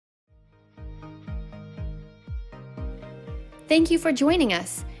Thank you for joining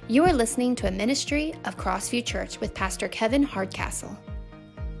us. You are listening to a ministry of Crossview Church with Pastor Kevin Hardcastle.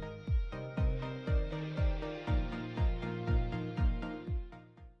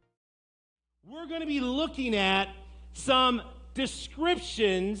 We're going to be looking at some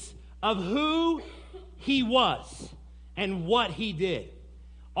descriptions of who he was and what he did.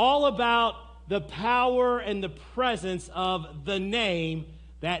 All about the power and the presence of the name,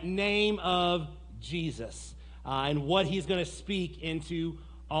 that name of Jesus, and what he's going to speak into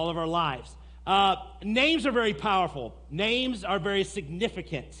all of our lives. Names are very powerful. Names are very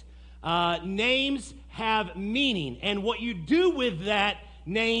significant. Names have meaning, and what you do with that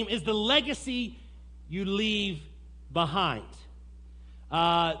name is the legacy you leave behind.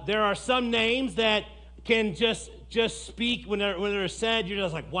 There are some names that can just speak when they're said. You're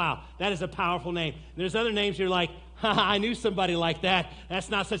just like, wow, that is a powerful name. And there's other names you're like, I knew somebody like that. That's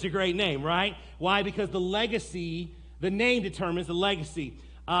not such a great name, right? Why? Because the legacy, the name determines the legacy.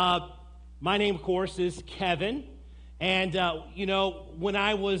 My name, of course, is Kevin. And, when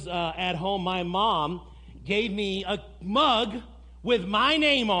I was at home, my mom gave me a mug with my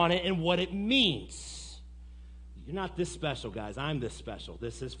name on it and what it means. You're not this special, guys. I'm this special.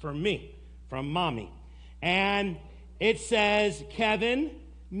 This is for me, from Mommy. And it says, Kevin,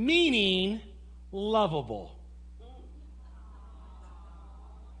 meaning lovable.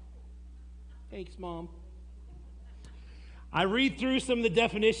 Thanks, Mom. I read through some of the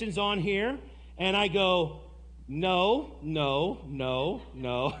definitions on here, and I go, no.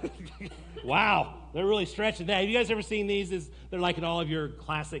 Wow, they're really stretching that. Have you guys ever seen these? They're like in all of your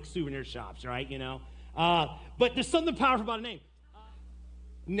classic souvenir shops, right? But there's something powerful about a name.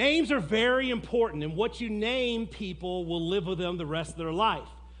 Names are very important, and what you name people will live with them the rest of their life.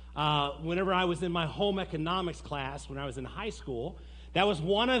 Whenever I was in my home economics class, when I was in high school, that was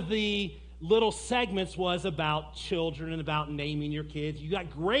one of the little segments was about children and about naming your kids. You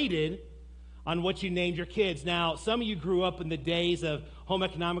got graded on what you named your kids. Now, some of you grew up in the days of home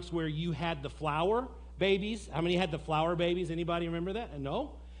economics where you had the flower babies. How many had the flower babies? Anybody remember that?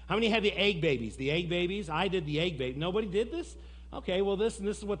 No? How many had the egg babies? The egg babies? I did the egg baby. Nobody did this? Okay, well, this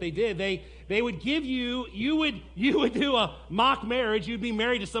is what they did. They would give you would do a mock marriage. You'd be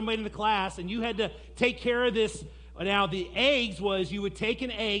married to somebody in the class, and you had to take care of this. Now, the eggs was you would take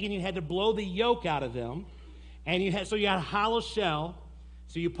an egg, and you had to blow the yolk out of them. And you had a hollow shell.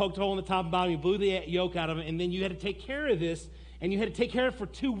 So you poked a hole in the top and bottom, you blew the yolk out of it, and then you had to take care of this, and you had to take care of it for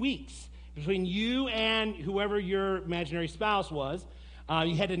 2 weeks between you and whoever your imaginary spouse was.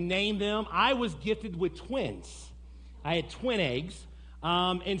 You had to name them. I was gifted with twins. I had twin eggs,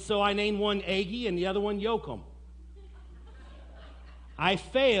 and so I named one Eggy and the other one Yoakum. I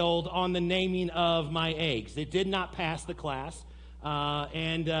failed on the naming of my eggs. It did not pass the class,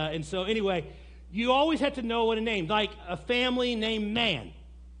 and so anyway, you always have to know what a name. Like a family named Mann.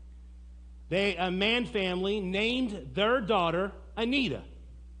 A Mann family named their daughter Anita.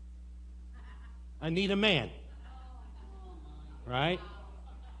 Anita Mann. Right?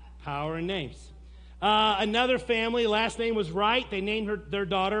 Power in names. Another family, last name was Wright. They named their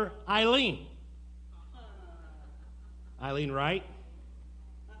daughter Eileen. Eileen Wright.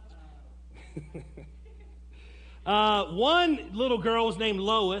 One little girl was named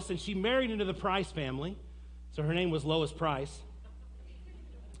Lois, and she married into the Price family. So her name was Lois Price.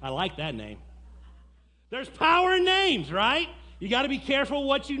 I like that name. There's power in names, right? You got to be careful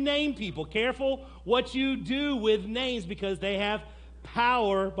what you name people. Careful what you do with names because they have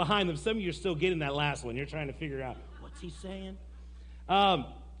power behind them. Some of you are still getting that last one. You're trying to figure out, what's he saying?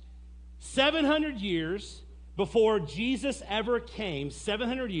 700 years before Jesus ever came,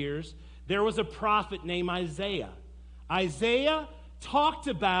 700 years, there was a prophet named Isaiah. Isaiah talked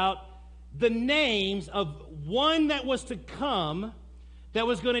about the names of one that was to come that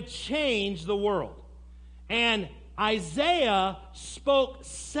was going to change the world. And Isaiah spoke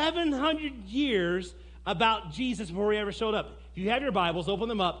 700 years about Jesus before he ever showed up. If you have your Bibles, open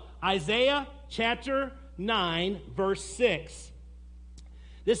them up. Isaiah chapter 9, verse 6.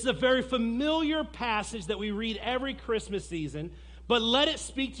 This is a very familiar passage that we read every Christmas season, but let it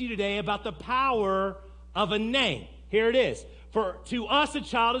speak to you today about the power of a name. Here it is. For to us a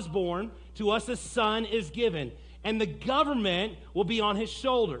child is born, to us a son is given, and the government will be on his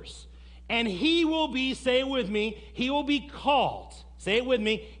shoulders. And he will be, say it with me, he will be called, say it with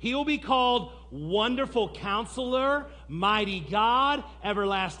me, he will be called Wonderful Counselor, Mighty God,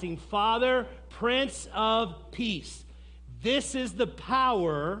 Everlasting Father, Prince of Peace. This is the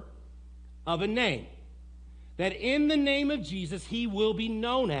power of a name. That in the name of Jesus, he will be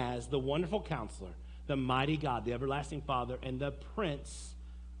known as the Wonderful Counselor, the Mighty God, the Everlasting Father, and the Prince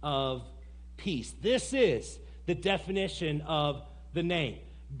of Peace. This is the definition of the name.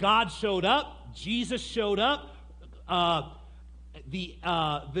 God showed up. Jesus showed up.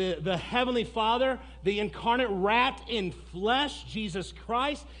 The Heavenly Father, the incarnate wrapped in flesh, Jesus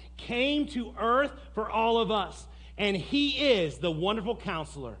Christ, came to earth for all of us. And he is the wonderful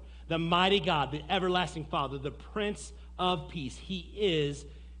counselor, the mighty God, the everlasting Father, the Prince of Peace. He is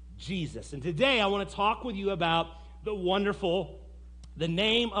Jesus. And today I want to talk with you about the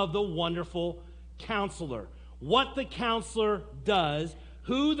name of the wonderful counselor. What the counselor does,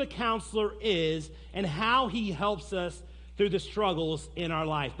 who the counselor is, and how he helps us through the struggles in our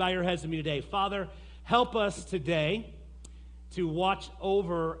life. Bow your heads to me today. Father, help us today to watch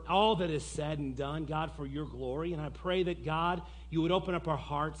over all that is said and done, God, for your glory. And I pray that, God, you would open up our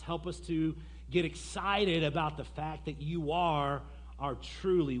hearts, help us to get excited about the fact that you are our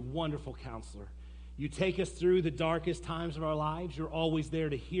truly wonderful counselor. You take us through the darkest times of our lives. You're always there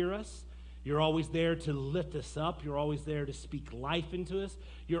to hear us. You're always there to lift us up. You're always there to speak life into us.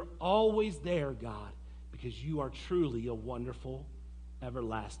 You're always there, God, because you are truly a wonderful,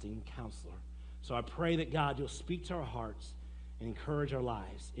 everlasting counselor. So I pray that, God, you'll speak to our hearts and encourage our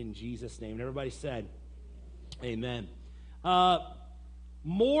lives in Jesus' name. And everybody said, amen.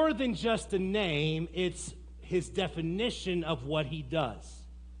 More than just a name, it's his definition of what he does.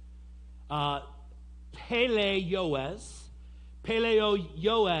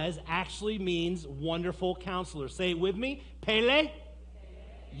 Pele-Yoez actually means wonderful counselor. Say it with me. Pele-Yoez.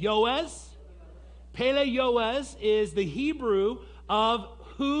 Pele-Yoez is the Hebrew of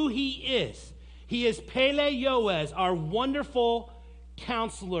who he is. He is Pele-Yoez, our wonderful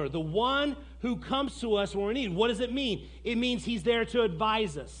counselor, the one who comes to us when we're in need. What does it mean? It means he's there to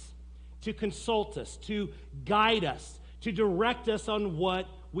advise us, to consult us, to guide us, to direct us on what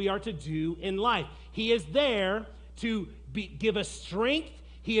we are to do in life. He is there to give us strength.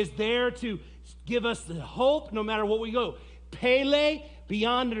 He is there to give us the hope no matter what we go. Pele,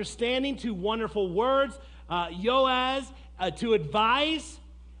 beyond understanding, two wonderful words. Yoaz, to advise,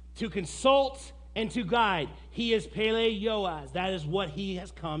 to consult, and to guide. He is Pele-Yoaz. That is what he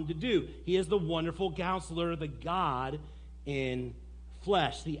has come to do. He is the wonderful counselor, the God in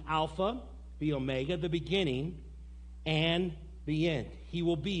flesh, the Alpha, the Omega, the beginning, and the end. He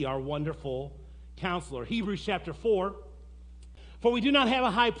will be our wonderful counselor. Hebrews chapter 4. For we do not have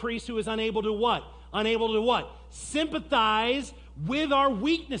a high priest who is unable to what? Unable to what? Sympathize with our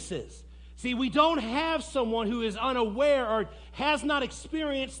weaknesses. See, we don't have someone who is unaware or has not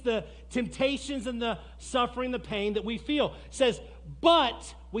experienced the temptations and the suffering, the pain that we feel. It says,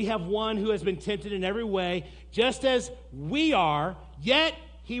 but we have one who has been tempted in every way, just as we are, yet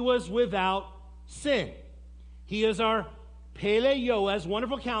he was without sin. He is our Pele-Yoez,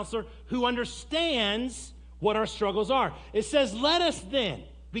 wonderful counselor, who understands what our struggles are. It says, let us then,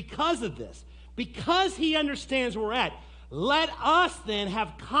 because of this, because he understands where we're at, let us then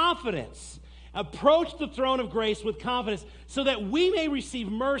have confidence, approach the throne of grace with confidence, so that we may receive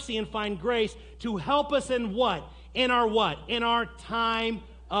mercy and find grace to help us in what? In our what? In our time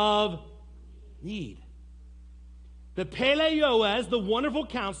of need. The Pele-Yoez, the wonderful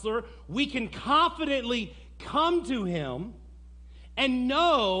counselor, we can confidently come to him and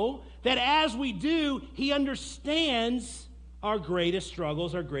know that as we do, he understands our greatest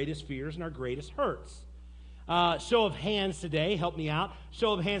struggles, our greatest fears, and our greatest hurts. Show of hands today. Help me out.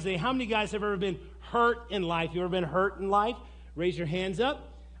 Show of hands today. How many guys have ever been hurt in life? You ever been hurt in life? Raise your hands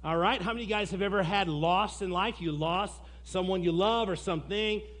up. All right. How many guys have ever had loss in life? You lost someone you love or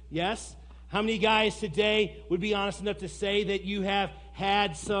something. Yes. How many guys today would be honest enough to say that you have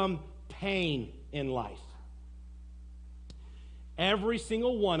had some pain in life? Every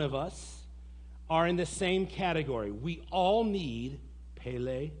single one of us are in the same category. We all need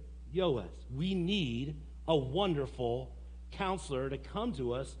Pele-Yoez. We need a wonderful counselor to come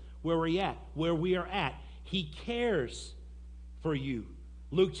to us where we are at. He cares for you.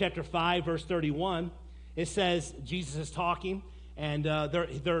 Luke chapter 5, verse 31, it says, Jesus is talking, and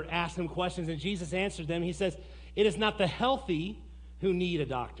they're asking him questions, and Jesus answered them. He says, it is not the healthy who need a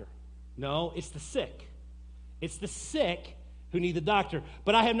doctor. No, it's the sick. It's the sick who need the doctor.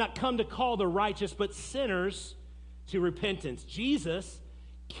 But I have not come to call the righteous, but sinners to repentance. Jesus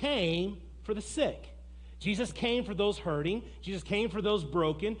came for the sick. Jesus came for those hurting. Jesus came for those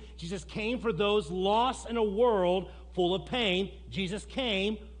broken. Jesus came for those lost in a world full of pain. Jesus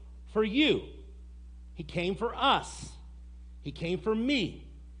came for you. He came for us. He came for me.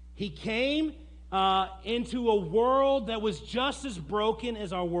 He came into a world that was just as broken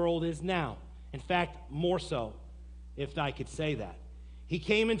as our world is now. In fact, more so, if I could say that. He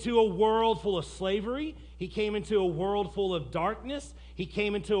came into a world full of slavery. He came into a world full of darkness. He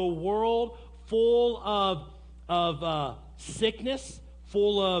came into a world full of of sickness,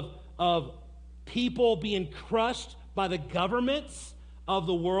 full of people being crushed by the governments of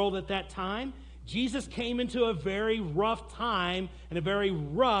the world at that time. Jesus came into a very rough time and a very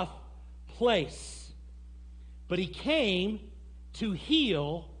rough place. But he came to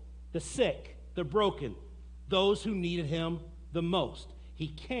heal the sick, the broken, those who needed him the most. He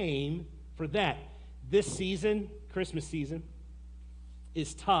came for that. This season, Christmas season,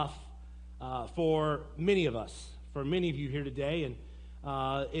 is tough for many of us, for many of you here today.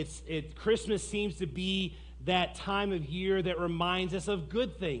 And Christmas seems to be that time of year that reminds us of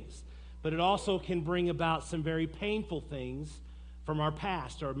good things, but it also can bring about some very painful things from our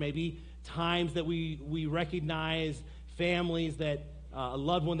past, or maybe times that we recognize families that a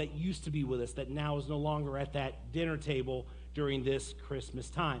loved one that used to be with us that now is no longer at that dinner table during this Christmas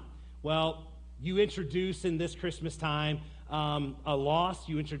time. Well, you introduce in this Christmas time a loss.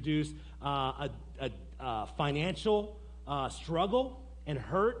 You introduce a financial struggle and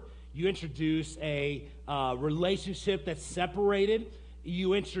hurt. You introduce a relationship that's separated.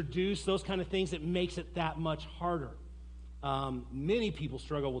 You introduce those kind of things that makes it that much harder. Many people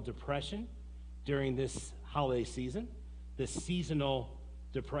struggle with depression during this holiday season, this seasonal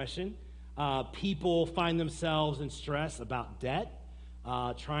depression. People find themselves in stress about debt,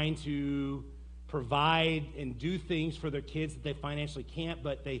 trying to provide and do things for their kids that they financially can't,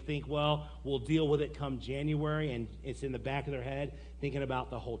 but they think, well, we'll deal with it come January, and it's in the back of their head, thinking about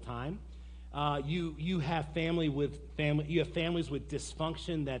the whole time. You have families with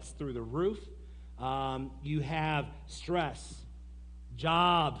dysfunction that's through the roof. You have stress,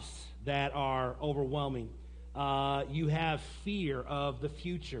 jobs that are overwhelming. You have fear of the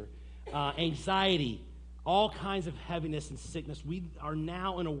future, anxiety, all kinds of heaviness and sickness. We are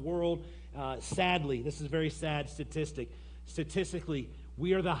now in a world, sadly, this is a very sad statistic. Statistically,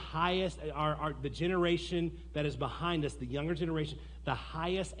 we are the highest, the generation that is behind us, the younger generation, the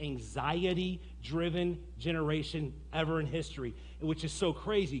highest anxiety-driven generation ever in history, which is so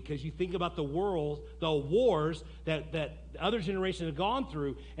crazy because you think about the wars that other generations have gone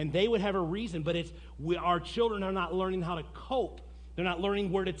through, and they would have a reason, but our children are not learning how to cope. They're not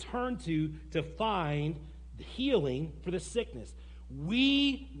learning where to turn to find healing for the sickness.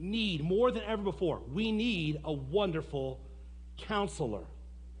 We need, more than ever before, we need a wonderful counselor.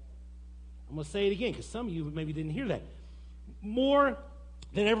 I'm going to say it again because some of you maybe didn't hear that. More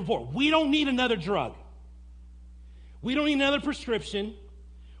than ever before. We don't need another drug. We don't need another prescription.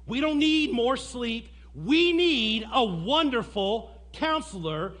 We don't need more sleep. We need a wonderful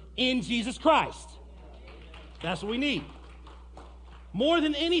counselor in Jesus Christ. That's what we need. More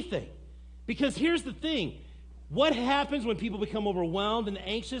than anything. Because here's the thing. What happens when people become overwhelmed and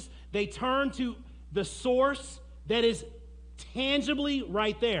anxious? They turn to the source that is tangibly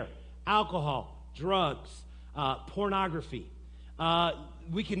right there. Alcohol, drugs, pornography.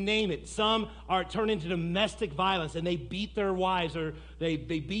 We can name it. Some are turned into domestic violence, and they beat their wives or they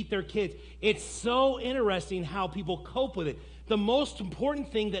beat their kids. It's so interesting how people cope with it. The most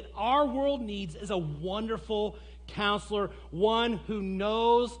important thing that our world needs is a wonderful counselor, one who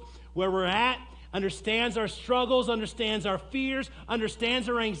knows where we're at, understands our struggles, understands our fears, understands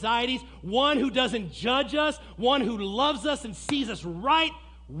our anxieties, one who doesn't judge us, one who loves us and sees us right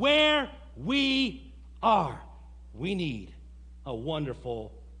where we are. We need a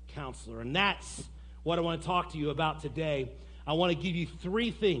wonderful counselor. And that's what I want to talk to you about today. I want to give you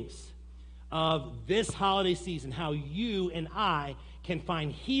 3 things of this holiday season, how you and I can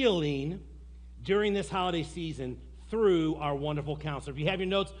find healing during this holiday season through our wonderful counselor. If you have your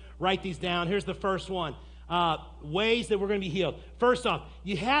notes, write these down. Here's the first one. Ways that we're going to be healed. First off,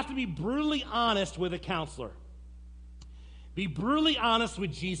 you have to be brutally honest with a counselor. Be brutally honest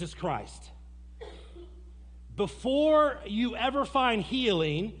with Jesus Christ. Before you ever find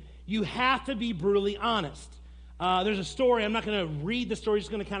healing, you have to be brutally honest. There's a story. I'm not going to read the story.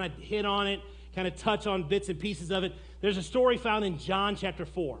 Just going to kind of hit on it, kind of touch on bits and pieces of it. There's a story found in John chapter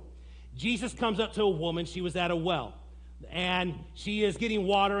 4. Jesus comes up to a woman. She was at a well, and she is getting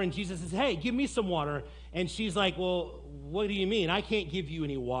water, and Jesus says, hey, give me some water. And she's like, well, what do you mean? I can't give you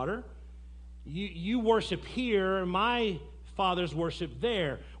any water. You worship here, and my Father's worship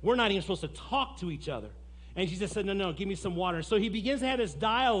there. We're not even supposed to talk to each other. And Jesus said, no, give me some water. So he begins to have this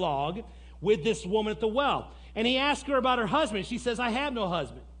dialogue with this woman at the well. And he asks her about her husband. She says, I have no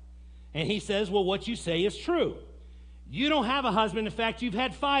husband. And he says, well, what you say is true. You don't have a husband. In fact, you've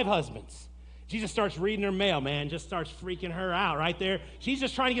had 5 husbands. Jesus starts reading her mail, man, just starts freaking her out right there. She's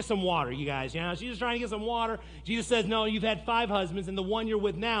just trying to get some water, you guys. She's just trying to get some water. Jesus says, no, you've had 5 husbands, and the one you're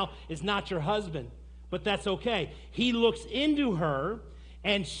with now is not your husband. But that's okay. He looks into her,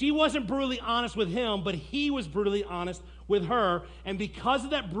 And she wasn't brutally honest with him, but he was brutally honest with her. And because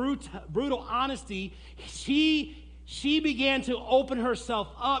of that brutal honesty, she began to open herself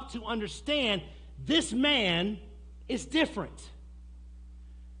up to understand this man is different.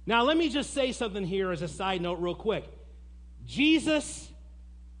 Now, let me just say something here as a side note real quick. Jesus,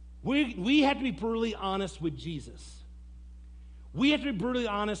 we have to be brutally honest with Jesus. We have to be brutally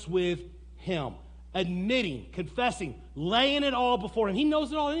honest with him. Admitting, confessing, laying it all before him. He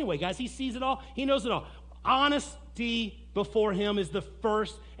knows it all anyway, guys. He sees it all. He knows it all. Honesty before him is the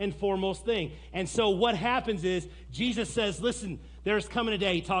first and foremost thing. And so what happens is Jesus says, listen, there's coming a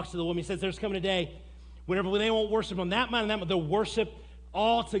day. He talks to the woman. He says, there's coming a day whenever they won't worship on that mountain and that mountain, they'll worship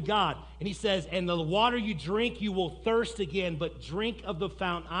all to God. And he says, and the water you drink, you will thirst again, but drink of the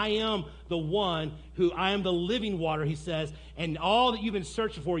fountain. I am the one I am the living water, he says, and all that you've been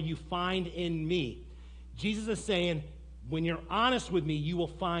searching for, you find in me. Jesus is saying, when you're honest with me, you will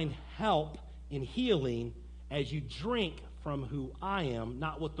find help in healing as you drink from who I am,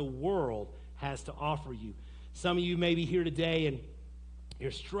 not what the world has to offer you. Some of you may be here today and you're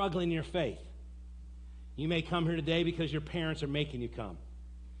struggling in your faith. You may come here today because your parents are making you come.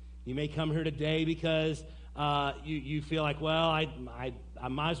 You may come here today because you feel like, well, I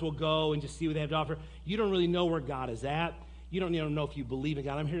might as well go and just see what they have to offer. You don't really know where God is at. You don't even know if you believe in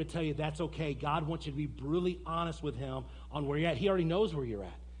God. I'm here to tell you that's okay. God wants you to be brutally honest with him on where you're at. He already knows where you're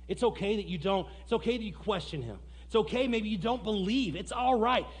at. It's okay that you don't. It's okay that you question him. It's okay maybe you don't believe. It's all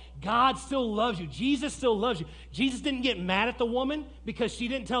right. God still loves you. Jesus still loves you. Jesus didn't get mad at the woman because she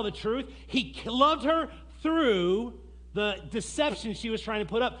didn't tell the truth. He loved her through the deception she was trying to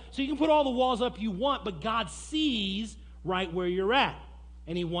put up. So you can put all the walls up you want, but God sees right where you're at.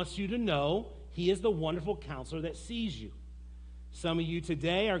 And he wants you to know he is the wonderful counselor that sees you. Some of you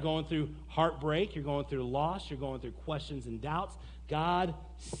today are going through heartbreak. You're going through loss. You're going through questions and doubts. God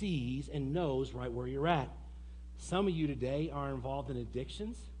sees and knows right where you're at. Some of you today are involved in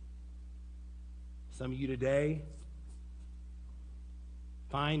addictions. Some of you today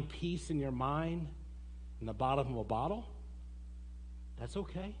find peace in your mind in the bottom of a bottle. That's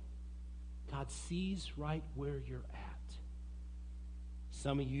okay. God sees right where you're at.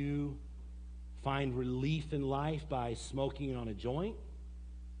 Some of you find relief in life by smoking on a joint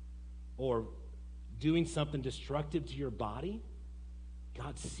or doing something destructive to your body.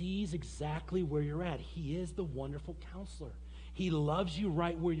 God sees exactly where you're at. He is the wonderful counselor. He loves you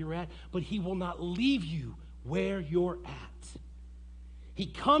right where you're at, but he will not leave you where you're at. He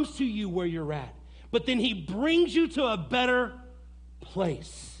comes to you where you're at, but then he brings you to a better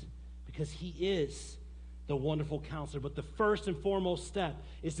place because he is the wonderful counselor. But the first and foremost step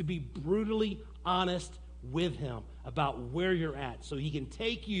is to be brutally honest with him about where you're at so he can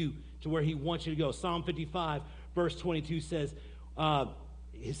take you to where he wants you to go. Psalm 55, verse 22 says,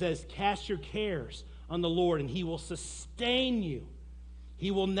 it says, cast your cares on the Lord and he will sustain you. He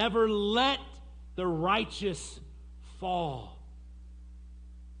will never let the righteous fall.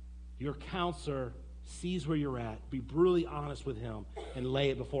 Your counselor sees where you're at. Be brutally honest with him and lay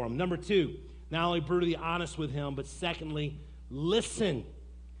it before him. Number two, not only brutally honest with him, but secondly, listen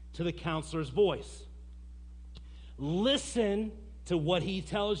to the counselor's voice. Listen to what he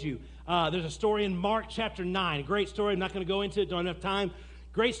tells you. There's a story in Mark chapter 9, a great story. I'm not going to go into it, don't have time.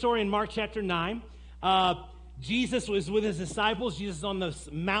 Great story in Mark chapter 9. Jesus was with his disciples. Jesus is on this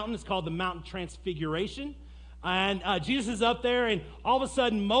mountain. It's called the Mountain Transfiguration. And Jesus is up there, and all of a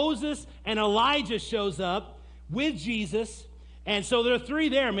sudden Moses and Elijah shows up with Jesus. And so there are three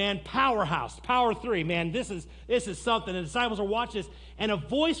there, man. Powerhouse, power three, man. This is something. And the disciples are watching this, and a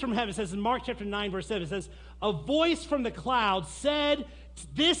voice from heaven, it says in Mark chapter 9, verse 7, it says, a voice from the cloud said,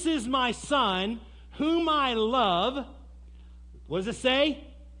 this is my son, whom I love. What does it say?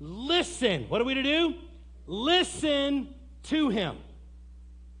 Listen. What are we to do? Listen to him.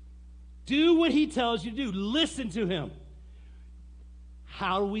 Do what he tells you to do. Listen to him.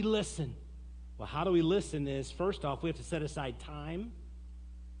 How do we listen? Well, how do we listen is, first off, we have to set aside time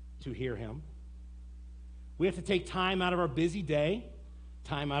to hear him. We have to take time out of our busy day,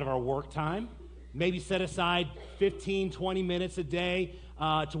 time out of our work time, maybe set aside 15, 20 minutes a day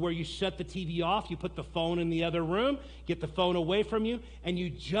to where you shut the TV off, you put the phone in the other room, get the phone away from you, and you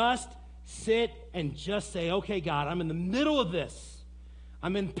just sit and just say, okay, God, I'm in the middle of this.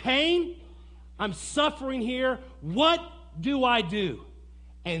 I'm in pain. I'm suffering here. What do I do?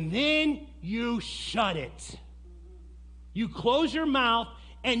 And then you shut it. You close your mouth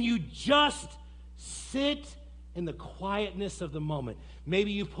and you just sit in the quietness of the moment.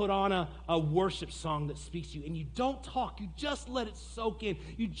 Maybe you put on a worship song that speaks to you and you don't talk. You just let it soak in.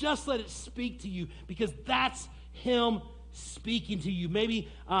 You just let it speak to you because that's him speaking to you. Maybe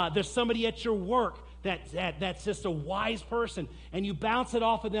there's somebody at your work that's just a wise person, and you bounce it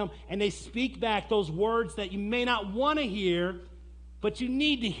off of them, and they speak back those words that you may not want to hear, but you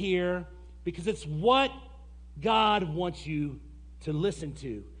need to hear because it's what God wants you to listen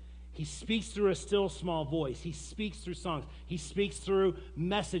to. He speaks through a still small voice. He speaks through songs. He speaks through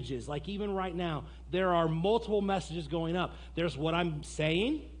messages. Like even right now, there are multiple messages going up. There's what I'm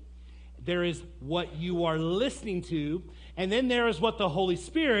saying. There is what you are listening to. And then there is what the Holy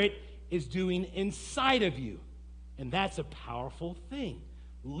Spirit is doing inside of you. And that's a powerful thing.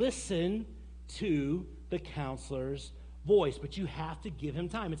 Listen to the counselor's voice, but you have to give him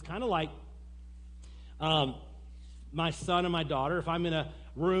time. It's kind of like my son and my daughter. If I'm in a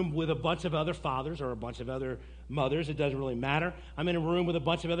room with a bunch of other fathers or a bunch of other mothers, it doesn't really matter. I'm in a room with a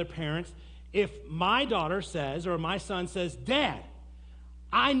bunch of other parents. If my daughter says or my son says, Dad,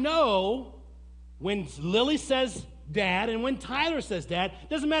 I know when Lily says Dad and when Tyler says Dad,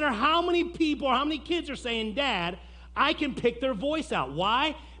 doesn't matter how many people or how many kids are saying Dad, I can pick their voice out.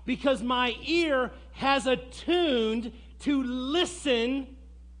 Why? Because my ear has attuned to listen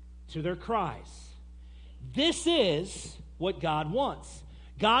to their cries. This is what God wants.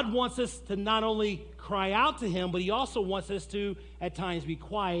 God wants us to not only cry out to him, but he also wants us to, at times, be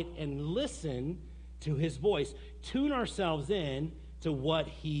quiet and listen to his voice. Tune ourselves in to what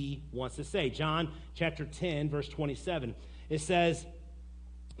he wants to say. John chapter 10, verse 27. It says,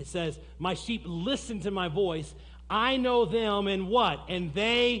 my sheep listen to my voice. I know them and what? And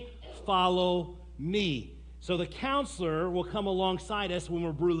they follow me. So the counselor will come alongside us when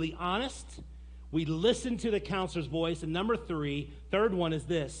we're brutally honest. We listen to the counselor's voice. And number third one is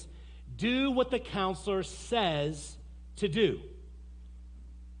this: do what the counselor says to do.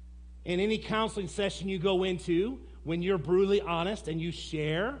 In any counseling session you go into, when you're brutally honest and you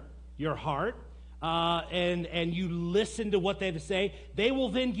share your heart and you listen to what they have to say, they will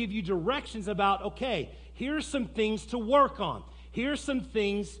then give you directions about, okay, here's some things to work on. Here's some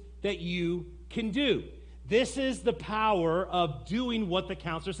things that you can do. This is the power of doing what the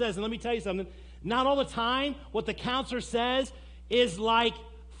counselor says. And let me tell you something. Not all the time what the counselor says is like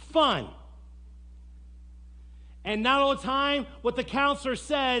fun. And not all the time what the counselor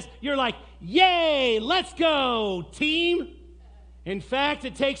says, you're like, yay, let's go, team. In fact,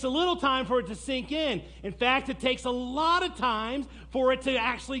 it takes a little time for it to sink in. In fact, it takes a lot of time for it to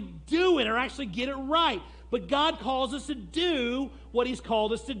actually do it or actually get it right. But God calls us to do what he's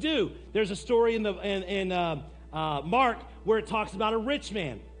called us to do. There's a story in Mark where it talks about a rich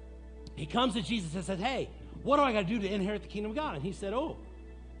man. He comes to Jesus and says, hey, what do I got to do to inherit the kingdom of God? And he said, oh,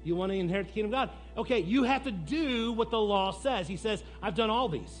 you want to inherit the kingdom of God? Okay, you have to do what the law says. He says, I've done all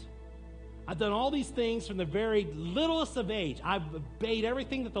these. I've done all these things from the very littlest of age. I've obeyed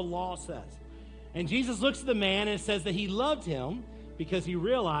everything that the law says. And Jesus looks at the man and says that he loved him because he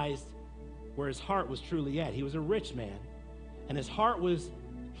realized where his heart was truly at. He was a rich man, and his heart was,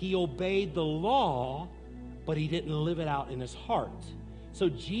 he obeyed the law, but he didn't live it out in his heart. So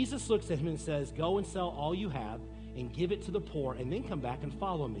Jesus looks at him and says, go and sell all you have and give it to the poor, and then come back and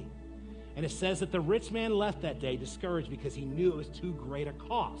follow me. And it says that the rich man left that day discouraged because he knew it was too great a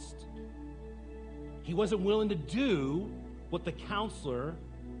cost. He wasn't willing to do what the counselor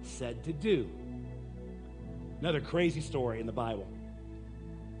said to do. Another crazy story in the Bible.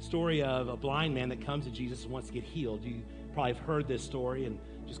 Story of a blind man that comes to Jesus and wants to get healed. You probably have heard this story, and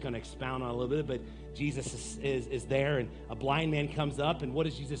I'm just going to expound on it a little bit, but Jesus is there, and a blind man comes up, and what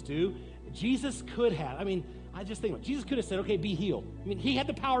does Jesus do? Jesus could have, I just think about it. Jesus could have said, okay, be healed. He had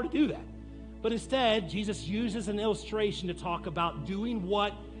the power to do that. But instead, Jesus uses an illustration to talk about doing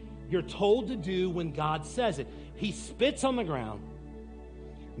what you're told to do when God says it. He spits on the ground,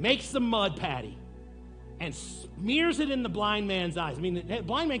 makes the mud patty, and smears it in the blind man's eyes. The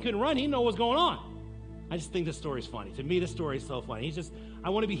blind man couldn't run. He didn't know what was going on. I just think this story's funny. To me, this story is so funny. He's just, I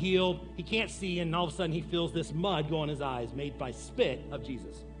want to be healed. He can't see, and all of a sudden he feels this mud go in his eyes made by spit of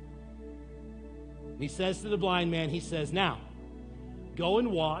Jesus. He says to the blind man, he says, now, go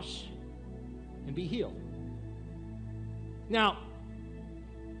and wash and be healed. Now,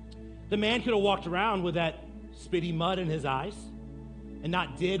 the man could have walked around with that spitty mud in his eyes and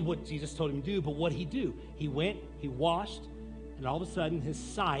not did what Jesus told him to do, but what he do? He went, he washed, and all of a sudden his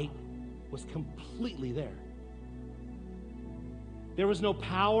sight was completely there. There was no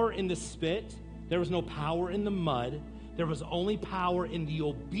power in the spit. There was no power in the mud. There was only power in the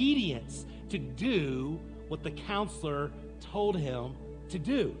obedience to do what the counselor told him to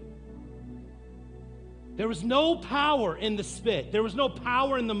do. There was no power in the spit. There was no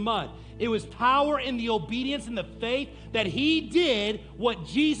power in the mud. It was power in the obedience and the faith that he did what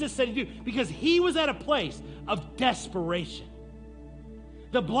Jesus said to do, because he was at a place of desperation.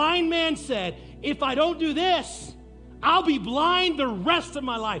 The blind man said, if I don't do this, I'll be blind the rest of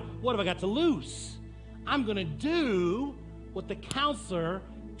my life. What have I got to lose? I'm going to do what the counselor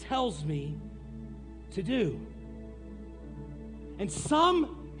tells me to do. And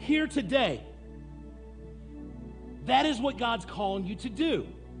some here today, that is what God's calling you to do.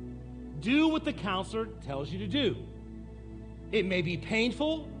 Do what the counselor tells you to do. It may be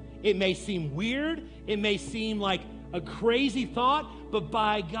painful. It may seem weird. It may seem like a crazy thought, but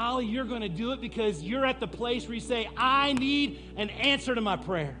by golly, you're going to do it because you're at the place where you say, I need an answer to my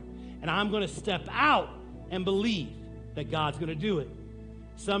prayer, and I'm going to step out and believe that God's going to do it.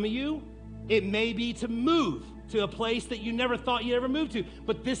 Some of you, it may be to move to a place that you never thought you'd ever move to,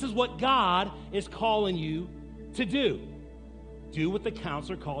 but this is what God is calling you to do. Do what the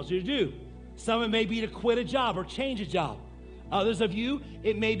counselor calls you to do. Some it may be to quit a job or change a job. Others of you,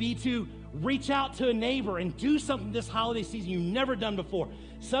 it may be to reach out to a neighbor and do something this holiday season you've never done before.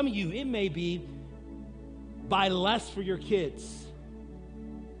 Some of you, it may be buy less for your kids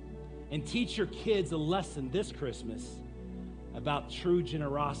and teach your kids a lesson this Christmas about true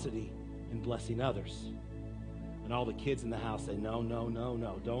generosity and blessing others. And all the kids in the house say, no, no, no,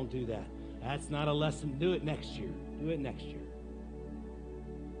 no, don't do that. That's not a lesson. Do it next year. Do it next year.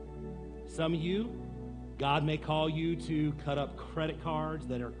 Some of you, God may call you to cut up credit cards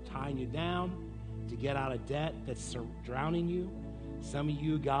that are tying you down, to get out of debt that's drowning you. Some of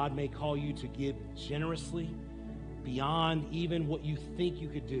you, God may call you to give generously beyond even what you think you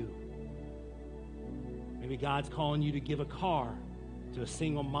could do. Maybe God's calling you to give a car to a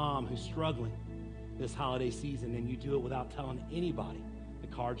single mom who's struggling this holiday season, and you do it without telling anybody. The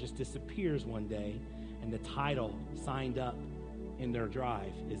car just disappears one day, and the title signed up in their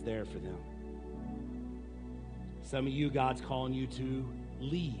drive is there for them. Some of you, God's calling you to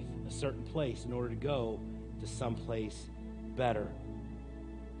leave a certain place in order to go to someplace better.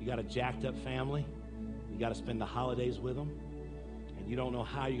 You got a jacked up family. You got to spend the holidays with them, and you don't know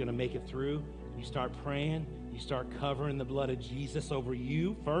how you're going to make it through. You start praying. You start covering the blood of Jesus over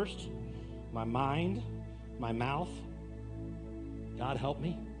you first, my mind, my mouth. God, help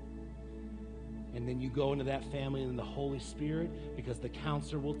me. And then you go into that family and the Holy Spirit, because the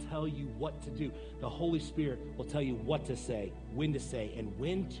counselor will tell you what to do. The Holy Spirit will tell you what to say, and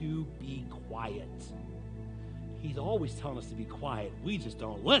when to be quiet. He's always telling us to be quiet. We just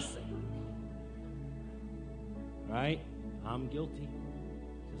don't listen. Right? I'm guilty.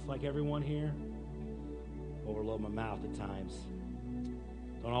 Just like everyone here. Overload my mouth at times.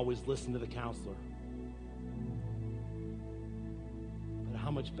 Don't always listen to the counselor. But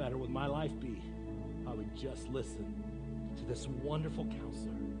how much better would my life be if I would just listen to this wonderful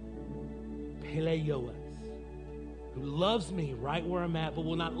counselor, Peleioas, who loves me right where I'm at, but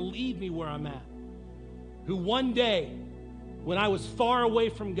will not leave me where I'm at. Who one day, when I was far away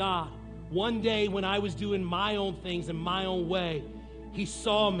from God, one day when I was doing my own things in my own way, he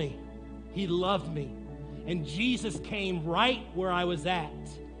saw me, he loved me, and Jesus came right where I was at.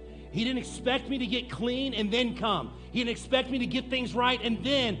 He didn't expect me to get clean and then come. He didn't expect me to get things right and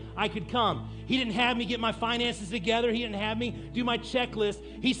then I could come. He didn't have me get my finances together. He didn't have me do my checklist.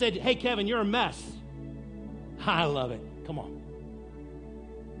 He said, hey, Kevin, you're a mess. I love it. Come on.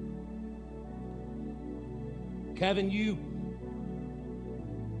 Kevin, you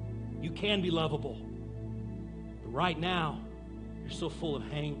can be lovable. But right now, you're so full of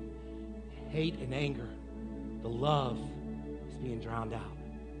hate and anger. The love is being drowned out.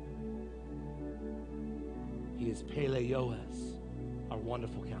 He is Peleioas, our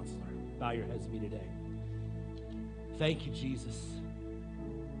wonderful counselor. Bow your heads to me today. Thank you, Jesus.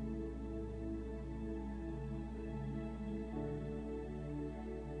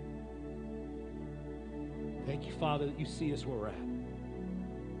 Thank you, Father, that you see us where we're at.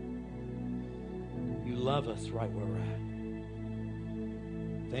 You love us right where we're at.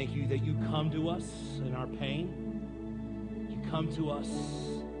 Thank you that you come to us in our pain. You come to us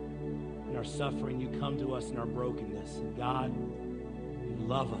in our suffering. You come to us in our brokenness. And God, you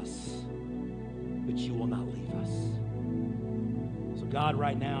love us, but you will not leave us. So God,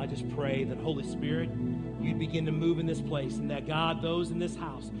 right now, I just pray that Holy Spirit, you'd begin to move in this place, and that God, those in this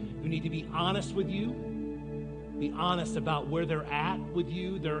house who need to be honest with you, be honest about where they're at with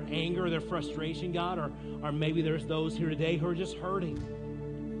you, their anger, their frustration, God, or maybe there's those here today who are just hurting.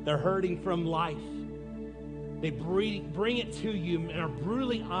 They're hurting from life. They bring it to you and are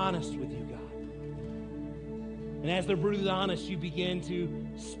brutally honest with you, God. And as they're brutally honest, you begin to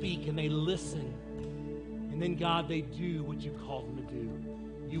speak and they listen. And then, God, they do what you called them to do.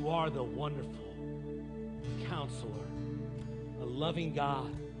 You are the wonderful Counselor, a loving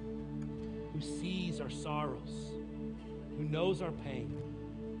God who sees our sorrows, who knows our pain.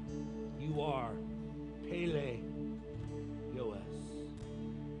 You are Pele Yoes.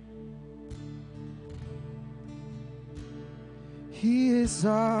 He is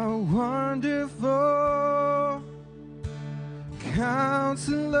our wonderful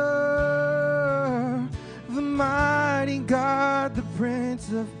Counselor, the mighty God, the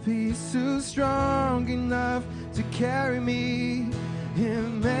Prince of Peace, who's strong enough to carry me.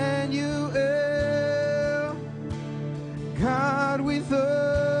 Emmanuel, God with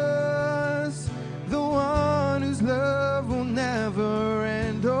us, the one whose love will never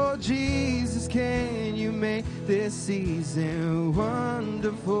end. Oh, Jesus, can you make this season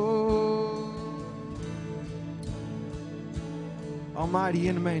wonderful? Almighty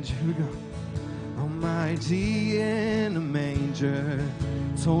in the manger, here we go. Almighty in a manger,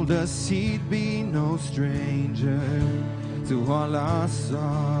 told us he'd be no stranger to all our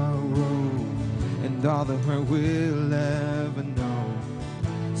sorrow and all the hurt we'll ever know.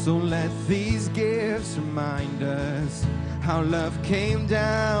 So let these gifts remind us how love came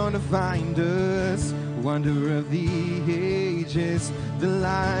down to find us. Wonder of the ages, the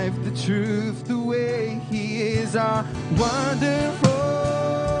life, the truth, the way he is our wonderful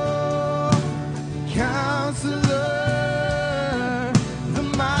Counselor, the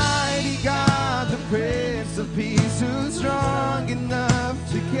mighty God, the Prince of Peace, who's strong enough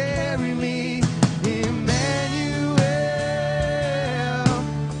to carry me. Emmanuel,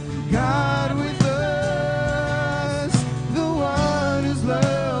 God with us, the one whose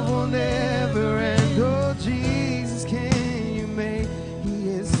love will never end. Oh, Jesus, can you make he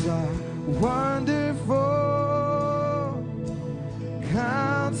is our wonderful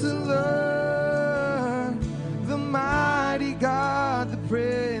Counselor, the mighty God, the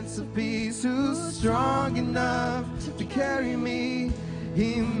Prince of Peace, who's strong enough to carry me.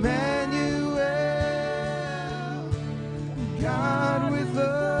 Emmanuel, God with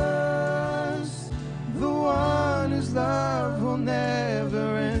us, the one whose love will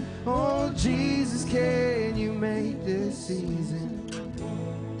never end. Oh, Jesus, can you make this season?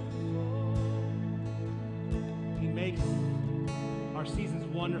 He makes our seasons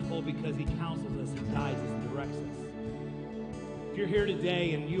wonderful because he counsels us, he guides us, and directs us. If you're here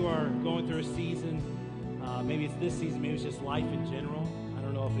today and you are going through a season, maybe it's this season, maybe it's just life in general. I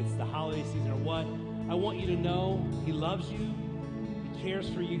don't know if it's the holiday season or what. I want you to know he loves you, he cares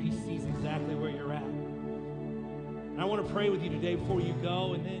for you, he sees exactly where you're at. And I want to pray with you today before you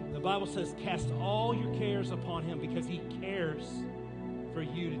go. And then the Bible says, cast all your cares upon him because he cares for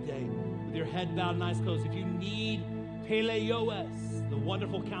you today. With your head bowed and eyes closed, if you need Pele Yoes, the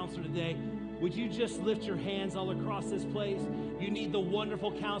wonderful counselor today, would you just lift your hands all across this place? You need the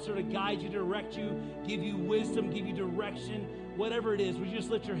wonderful counselor to guide you, direct you, give you wisdom, give you direction, whatever it is. Would you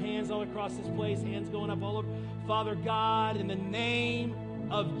just lift your hands all across this place, hands going up all over? Father God, in the name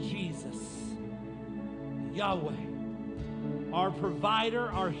of Jesus, Yahweh, our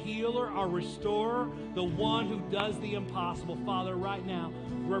provider, our healer, our restorer, the one who does the impossible. Father, right now,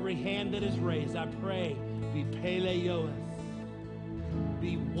 for every hand that is raised, I pray, be Pele Yoes,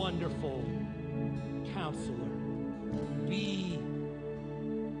 be wonderful Counselor, be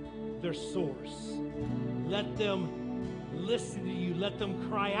their source. Let them listen to you. Let them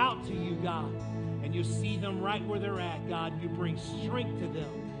cry out to you, God. And you see them right where they're at, God. You bring strength to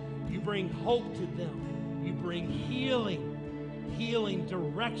them. You bring hope to them. You bring healing,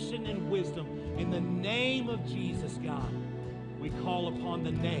 direction, and wisdom. In the name of Jesus, God, we call upon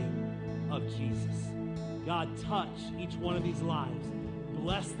the name of Jesus. God, touch each one of these lives.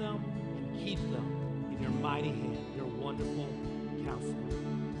 Bless them and keep them in your mighty hand, your wonderful Counselor.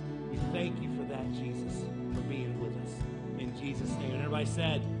 We thank you for that, Jesus, for being with us. In Jesus' name. And everybody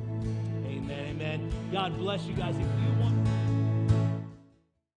said, amen, amen. God bless you guys. If you want...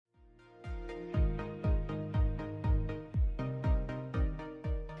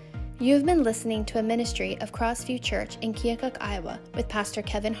 You have been listening to a ministry of Crossview Church in Keokuk, Iowa, with Pastor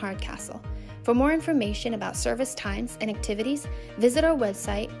Kevin Hardcastle. For more information about service times and activities, visit our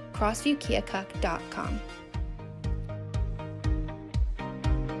website, crossviewkeokuk.com.